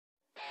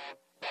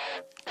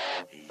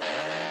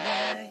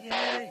Yeah,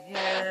 yeah,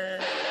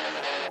 yeah.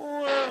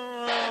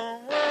 Whoa,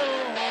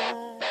 whoa,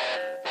 whoa.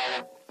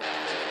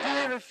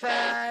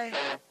 Purify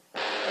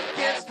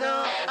against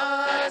all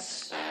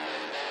odds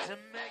to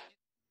make.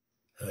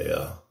 Oh,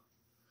 yeah.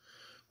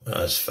 When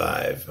I was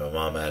 5, my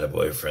mom had a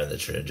boyfriend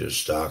that turned into a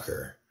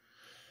stalker.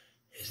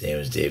 His name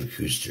was Dave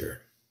Kuster.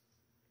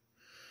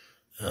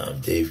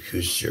 Dave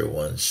Kuster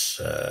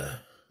once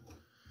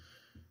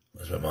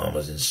my mom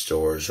was in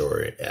stores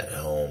or at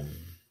home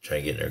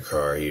trying to get in her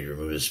car, he'd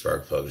remove the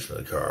spark plugs from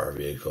the car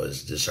vehicle,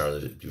 disarm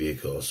the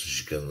vehicle so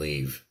she couldn't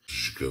leave.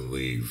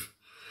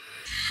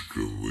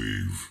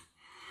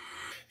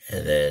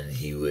 And then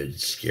he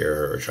would scare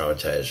her or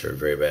traumatize her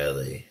very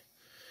badly.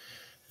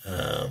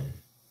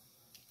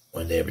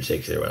 One day in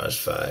particular, when I was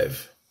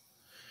 5,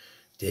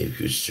 Dave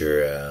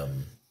Kuster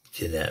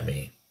kidnapped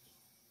me.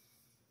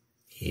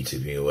 He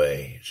took me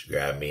away. She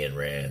grabbed me and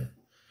ran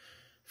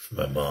from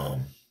my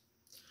mom.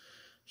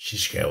 She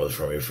scrambled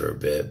for me for a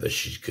bit, but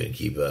she couldn't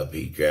keep up.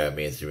 He grabbed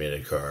me and threw me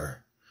in a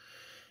car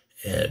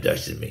and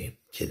abducted me,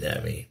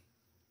 kidnapped me.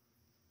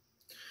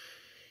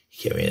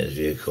 He kept me in his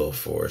vehicle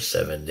for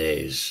 7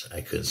 days. I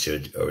couldn't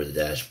see over the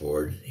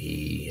dashboard.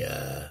 He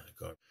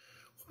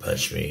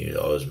punched me with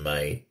all his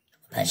might.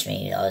 Every time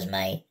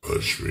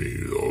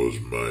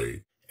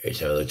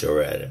I looked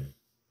over at him.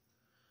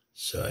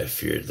 So I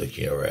feared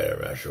looking over at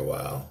him after a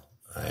while.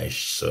 I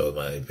soiled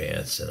my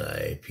pants and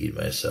I peed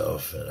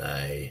myself and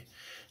I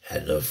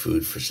had no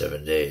food for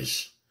 7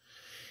 days.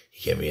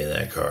 He kept me in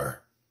that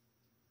car.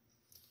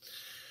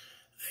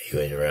 He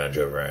went around,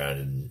 drove around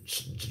and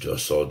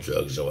sold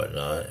drugs and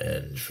whatnot.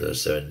 And for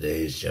those 7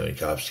 days, you know,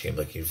 cops came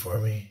looking for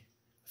me.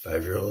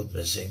 5-year-old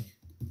missing.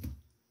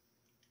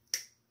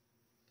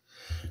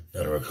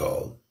 None were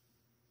called.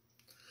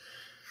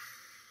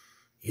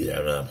 Either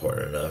I'm not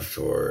important enough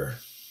or,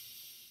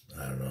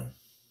 I don't know.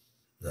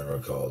 None were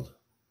called.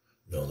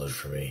 No one looked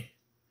for me.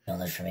 No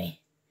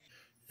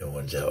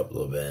one to help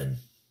Lil Ben.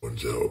 I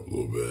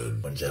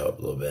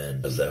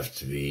was left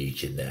to be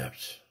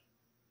kidnapped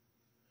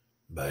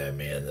by a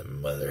man that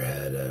my mother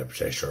had a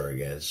protection order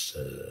against,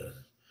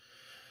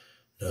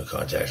 no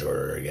contact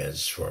order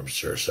against for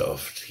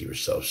herself to keep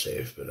herself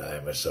safe. But I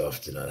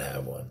myself did not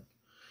have one,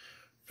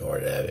 nor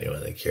did I have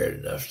anyone that cared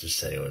enough to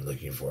send anyone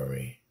looking for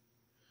me.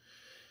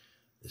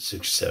 It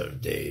took 7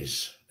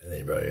 days, and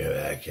they brought me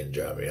back and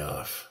dropped me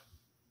off.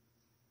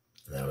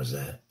 And that was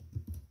that.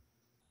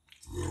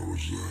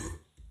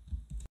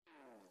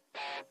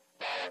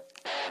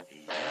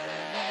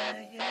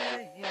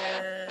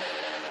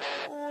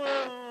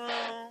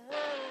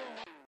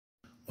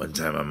 One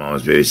time my mom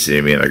was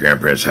babysitting me at my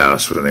grandparents'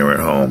 house when they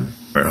weren't home.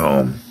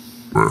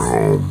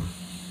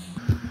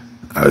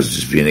 I was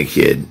just being a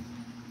kid,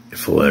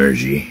 full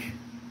energy,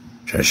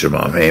 trying to show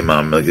mom, hey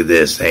mom, look at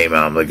this. Hey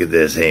mom, look at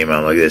this. Hey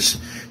mom, look at this.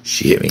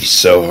 She hit me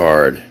so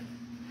hard.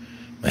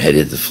 My head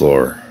hit the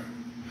floor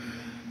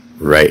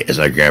right as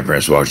my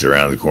grandparents walked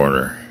around the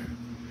corner.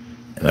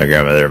 And my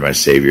grandmother, my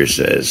savior,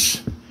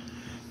 says,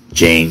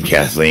 Jane,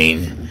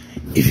 Kathleen,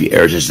 if you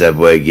ever touch that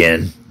boy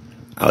again,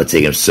 I'll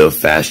take him so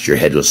fast your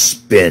head will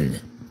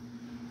spin.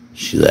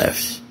 She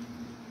left.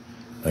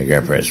 My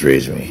grandparents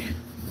raised me.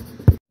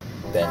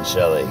 Ben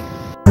Shelley.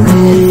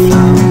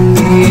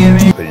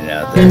 Putting it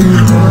out there.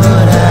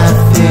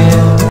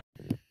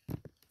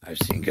 I've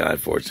seen God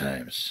 4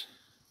 times.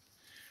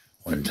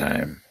 One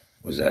time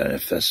was at a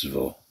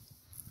festival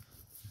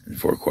in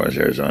Four Corners,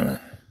 Arizona.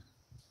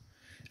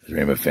 It was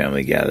Rainbow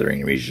Family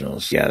Gathering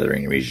Regionals.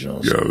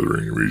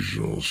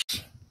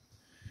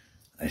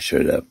 I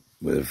showed up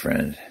with a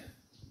friend.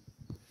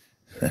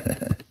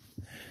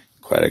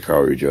 Quite a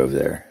car we drove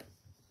there.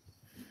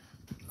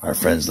 Our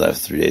friends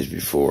left 3 days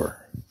before.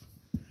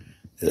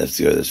 They left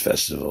to go to this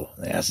festival.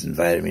 They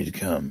invited me to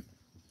come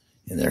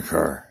in their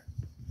car.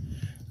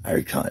 I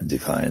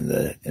declined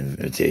the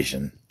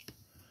invitation.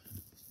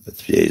 But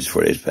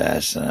 4 days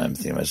passed, and I'm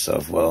thinking to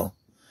myself, well,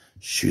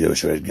 shoot, I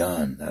wish I had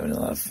gone. Having a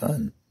lot of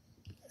fun.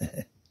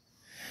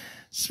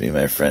 So me and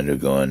my friend who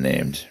go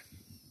unnamed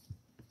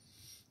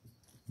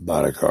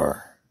bought a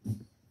car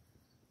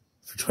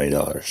for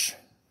 $20.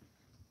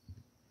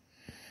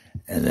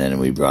 And then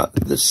we brought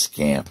the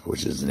Scamp,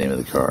 which is the name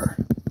of the car.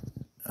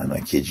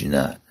 I kid you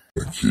not.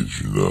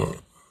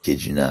 The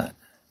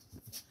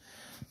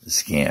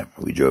Scamp.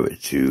 We drove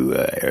it to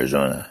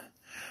Arizona.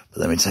 But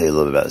let me tell you a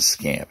little bit about the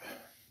Scamp.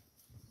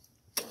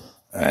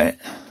 All right.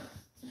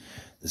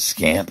 The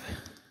Scamp,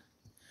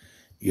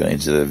 you go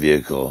into the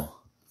vehicle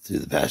through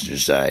the passenger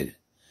side.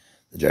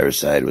 The driver's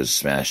side was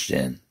smashed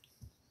in.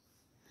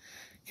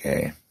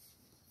 Okay.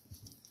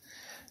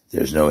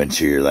 There's no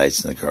interior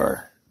lights in the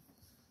car.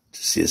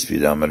 To see a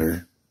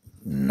speedometer?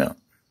 No.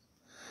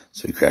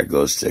 So we cracked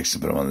glow sticks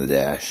and put them on the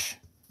dash.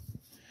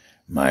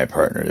 My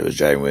partner that was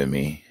driving with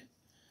me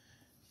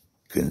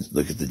couldn't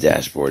look at the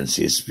dashboard and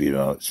see a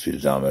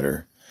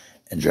speedometer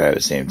and drive at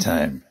the same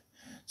time.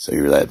 So he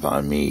relied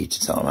upon me to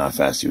tell him how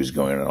fast he was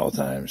going at all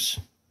times.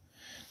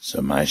 So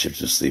my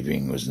shift of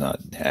sleeping was not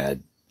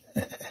had.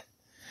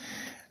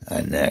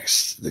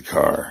 Next, the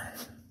car.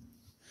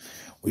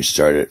 We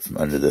started from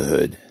under the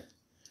hood.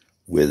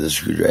 with a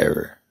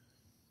screwdriver.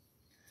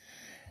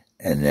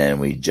 And then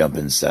we jump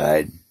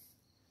inside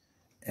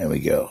and we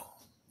go.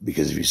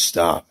 Because if you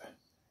stop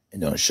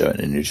and don't shove it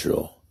in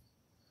neutral,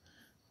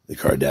 the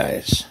car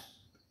dies.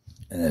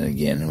 And then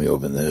again, we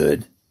open the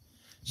hood,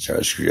 start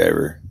a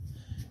screwdriver,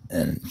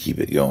 and keep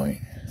it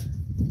going.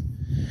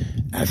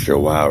 After a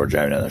while, we're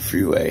driving down the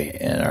freeway,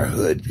 and our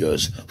hood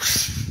goes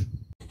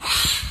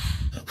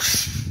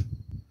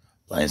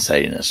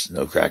blindsiding us.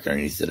 No crack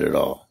underneath it at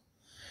all.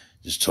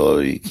 Just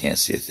totally can't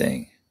see a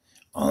thing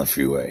on the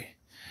freeway,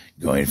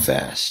 going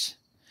fast.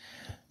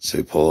 So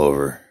we pull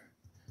over,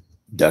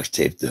 duct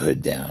tape the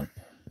hood down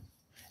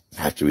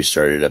after we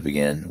start it up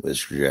again with a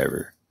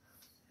screwdriver.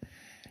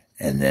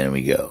 And then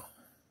we go.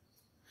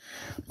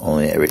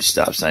 Only every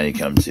stop sign you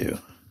come to,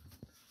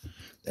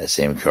 that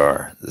same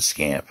car, the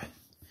Scamp,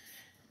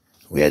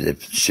 we had to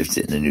shift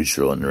it into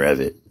neutral and rev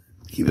it,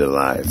 keep it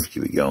alive,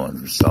 keep it going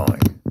from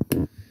stalling.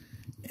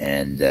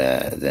 And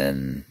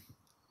then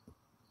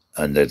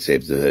unduct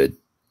tape the hood,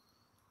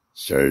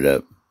 start it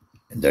up,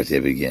 and duct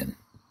tape it again.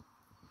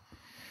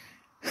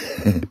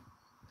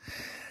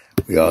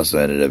 We also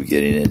ended up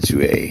getting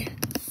into a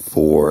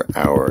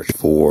 4-hour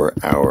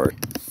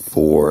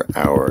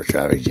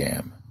traffic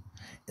jam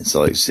in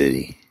Salt Lake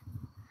City,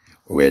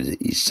 where we had to,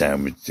 each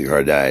time the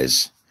car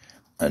dies,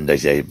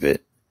 unduct tape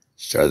it,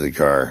 start the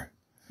car,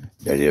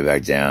 duct tape it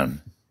back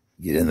down,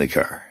 get in the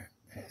car.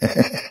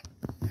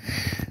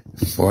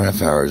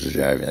 4.5 hours of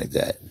driving like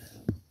that.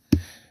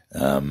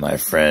 My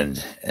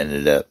friend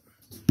ended up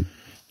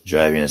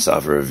driving us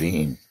off a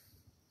ravine.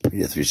 We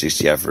did a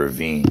 360 off a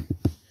ravine,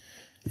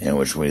 in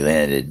which when we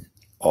landed,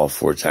 all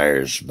 4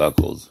 tires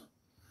buckled.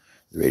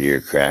 The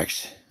radiator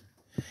cracked.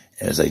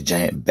 And it was like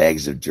giant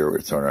bags of dirt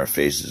were thrown in our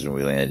faces when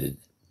we landed.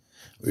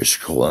 We were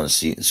cold on the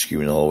seat and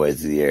screaming the whole way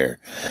through the air.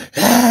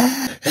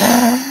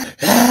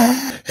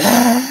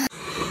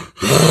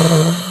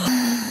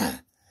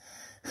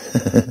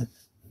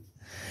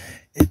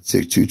 It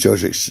took two tow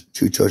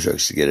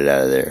trucks to get it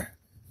out of there.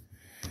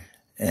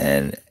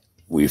 And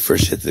we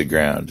first hit the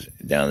ground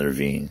down the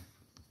ravine.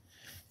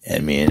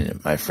 And me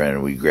and my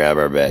friend, we grab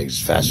our bags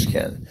as fast as we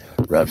can,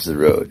 run up to the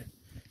road,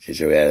 get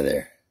your way out of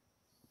there.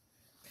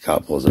 The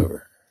cop pulls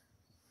over.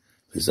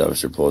 Police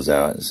officer pulls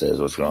out and says,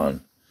 "What's going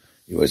on?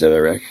 You always have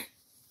a wreck?"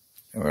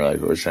 And we're like,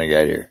 "We're trying to get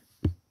out of here."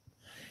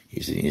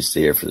 He said, "You need to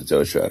stay here for the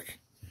tow truck.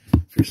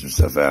 Figure some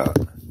stuff out."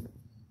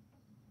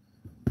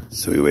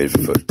 So we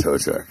waited for the tow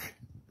truck.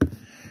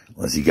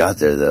 Once he got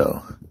there,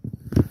 though,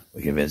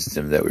 we convinced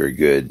him that we were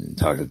good and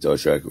talked to the tow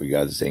truck. We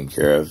got this taken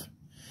care of.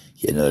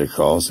 He had another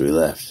call, so we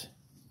left.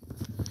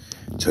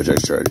 Tow truck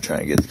started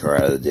trying to get the car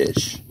out of the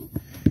ditch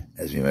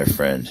as me and my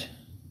friend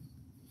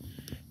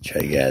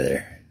tried to get out of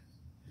there.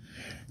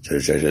 Tow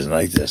truck doesn't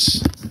like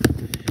this.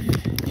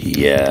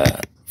 He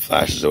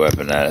flashes a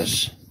weapon at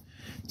us,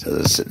 tells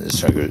us to sit in his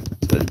trunk of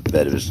the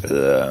bed of his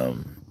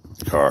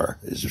car,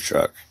 his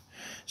truck,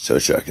 tow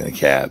truck in the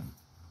cab.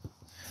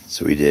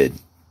 So we did.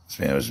 This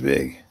man was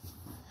big.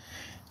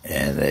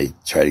 And they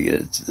tried to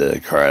get the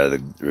car out of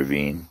the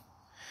ravine.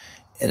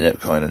 Ended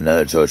up calling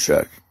another tow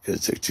truck, because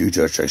it took 2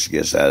 tow trucks to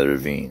get us out of the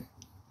ravine.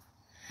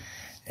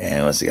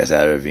 And once they got us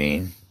out of the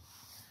ravine,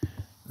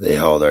 they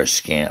hauled our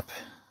Scamp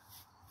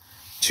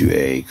to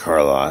a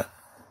car lot.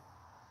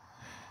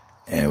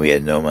 And we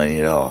had no money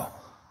at all.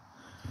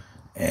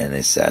 And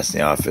they sat us in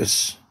the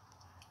office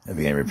and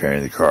began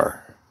repairing the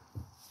car.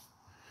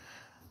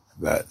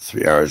 About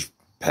 3 hours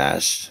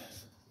passed.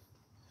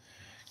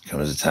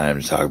 Comes the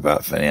time to talk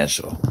about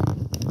financial.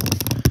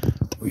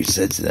 We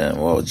said to them,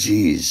 "Well,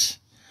 geez,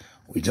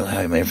 we don't have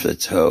any money for the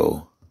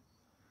tow,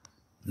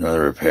 nor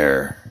the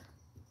repair,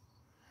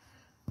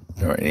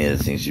 nor any of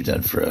the things you've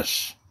done for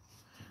us.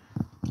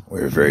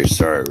 We're very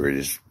sorry. We're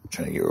just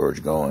trying to get where we're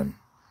going."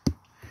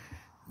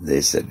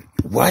 They said,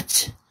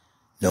 "What?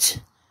 No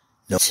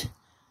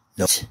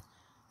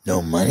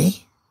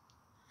money?"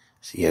 I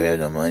said, "Yeah, we have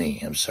no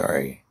money. I'm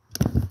sorry."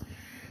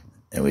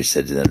 And we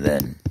said to them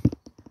then,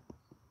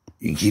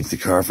 "You can keep the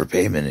car for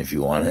payment if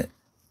you want it."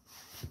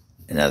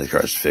 And now the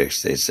car's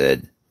fixed. They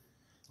said,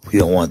 "We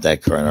don't want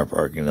that car in our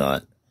parking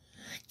lot.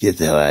 Get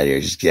the hell out of here.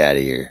 Just get out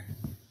of here."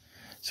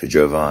 So we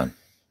drove on.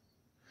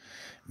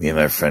 Me and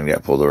my friend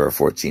got pulled over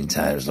 14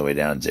 times on the way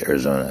down to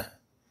Arizona.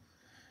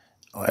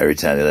 Every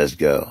time they let us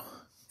go.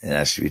 And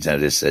actually, every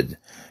time they said,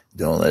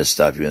 "Don't let us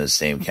stop you in the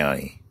same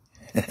county."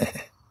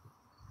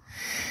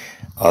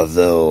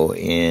 Although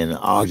in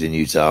Ogden,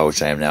 Utah,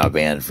 which I am now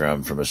banned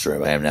from a story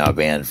I'm about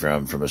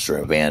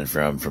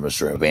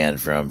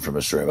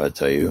to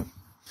tell you.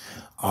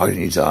 Ogden,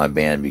 Utah, I'm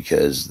banned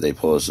because they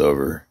pulled us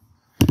over.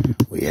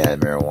 We had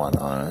marijuana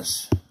on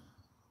us.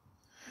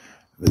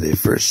 But they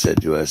first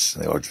said to us,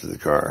 they walked for the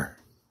car.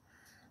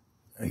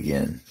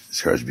 Again,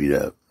 this car's beat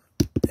up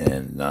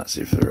and not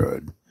safe for the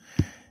road.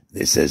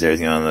 They said, "Is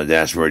everything on the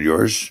dashboard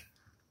yours?"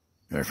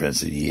 And my friend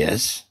said,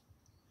 "Yes."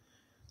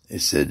 They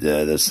said,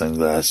 "The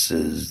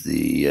sunglasses,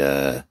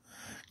 the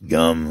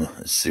gum,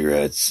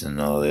 cigarettes,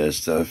 and all that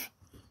stuff."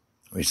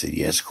 We said,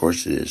 "Yes, of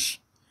course it is.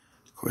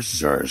 Of course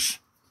it's ours.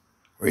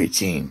 We're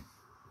 18.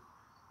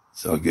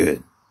 It's all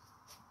good."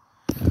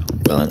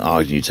 Well, in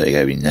Ogden, Utah, you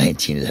gotta be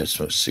 19 to have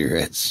smoked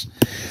cigarettes.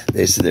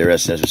 They said they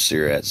arrested us for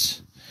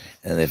cigarettes,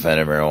 and they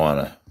found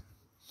marijuana.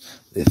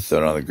 They throw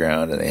it on the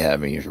ground, and they have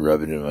me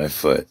rub it into my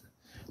foot.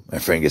 My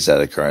friend gets out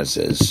of the car and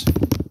says,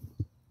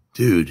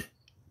 "Dude,"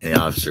 and the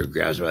officer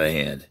grabs me by the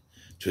hand,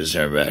 twists his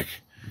arm back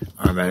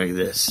like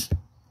this.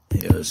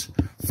 And he goes,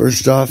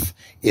 "First off,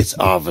 it's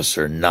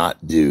officer,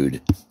 not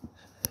dude."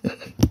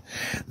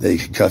 They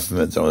cuffed him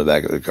and throw him in the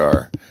back of the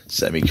car,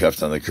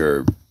 semi-cuffed on the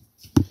curb.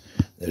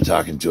 They're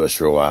talking to us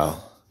for a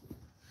while,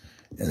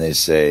 and they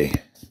say,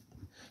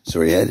 "So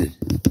where you headed?"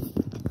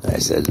 And I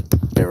said,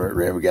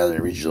 "We're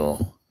gathering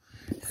regional."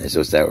 And they said,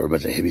 "What's that? We're a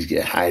bunch of hippies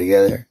get high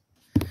together?"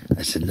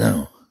 I said,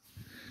 "No.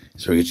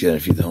 So we get together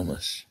and feed the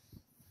homeless."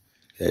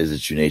 That is the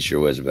true nature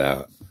of what it's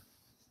about.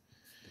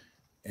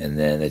 And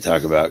then they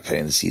talk about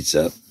cutting the seats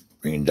up,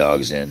 bringing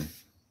dogs in.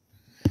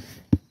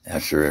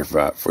 After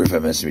about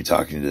 45 minutes of me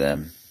talking to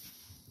them,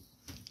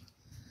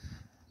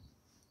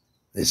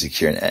 they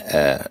secure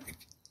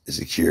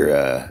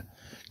a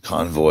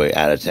convoy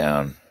out of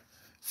town,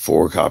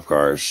 4 cop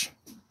cars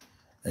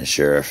and a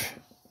sheriff,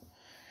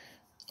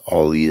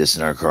 all lead us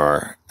in our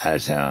car out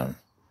of town.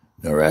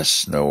 No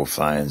arrests, no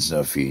fines,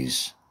 no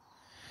fees.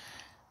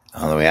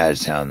 On the way out of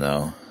town,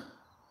 though,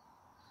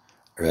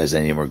 I realized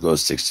I need more glow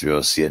sticks to be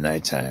able to see at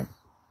nighttime.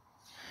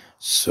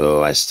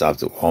 So I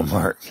stopped at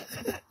Walmart,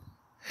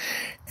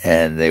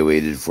 and they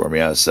waited for me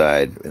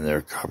outside in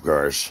their cop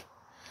cars.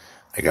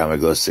 I got my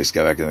glow sticks,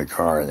 got back in the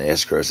car, and they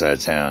escorted us out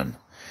of town.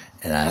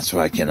 And that's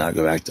why I cannot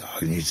go back to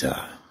Ogden,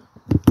 Utah.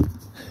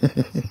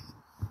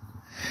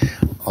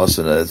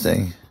 Also, another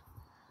thing,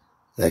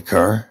 that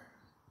car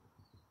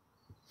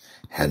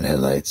had no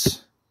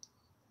headlights.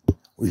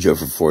 We drove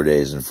for 4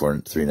 days and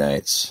 3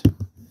 nights.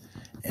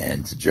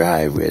 And to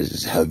drive, we had to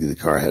just hug the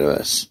car ahead of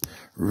us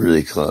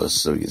really close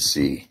so we could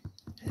see.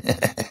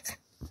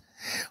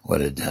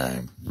 What a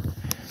time.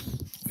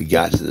 We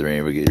got to the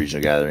Rainbow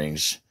Regional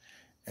Gatherings,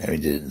 and we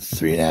did it in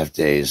 3.5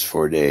 days,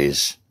 4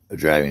 days of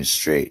driving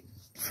straight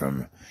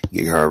from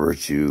Gig Harbor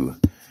to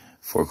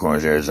Four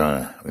Corners,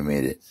 Arizona. We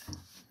made it.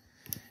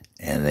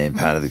 And they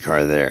impounded the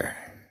car there.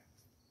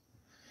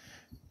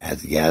 At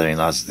the gathering,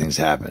 lots of things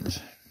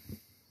happened.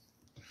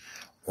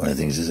 One of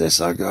the things is I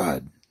saw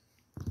God.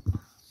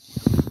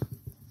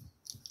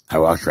 I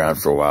walked around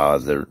for a while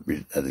at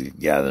the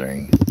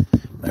gathering.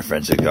 My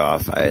friend took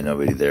off. I had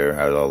nobody there.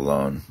 I was all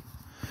alone.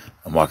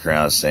 I'm walking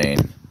around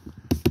saying,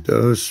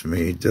 "Dose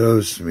me,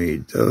 dose me,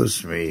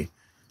 dose me,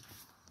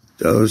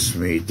 dose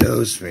me,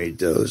 dose me,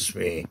 dose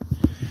me."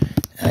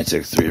 And I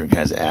took 3 different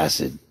kinds of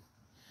acid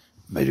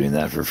by doing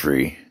that for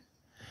free.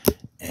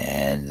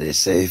 And they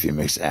say if you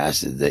mix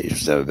acid that you're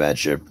supposed to have a bad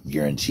trip,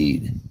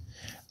 guaranteed.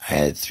 I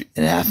had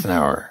in half an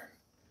hour,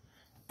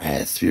 I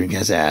had 3 different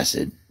kinds of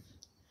acid,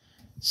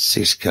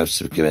 6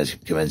 cups of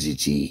Cobenzi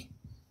tea,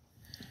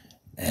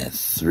 and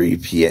 3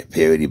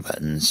 peyote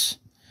buttons,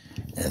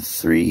 and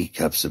 3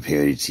 cups of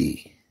peyote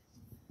tea.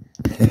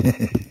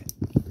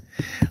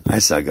 I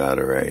saw God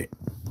all right.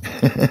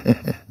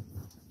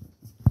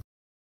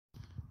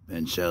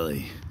 Ben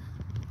Shelley,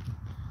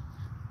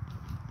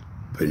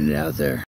 putting it out there.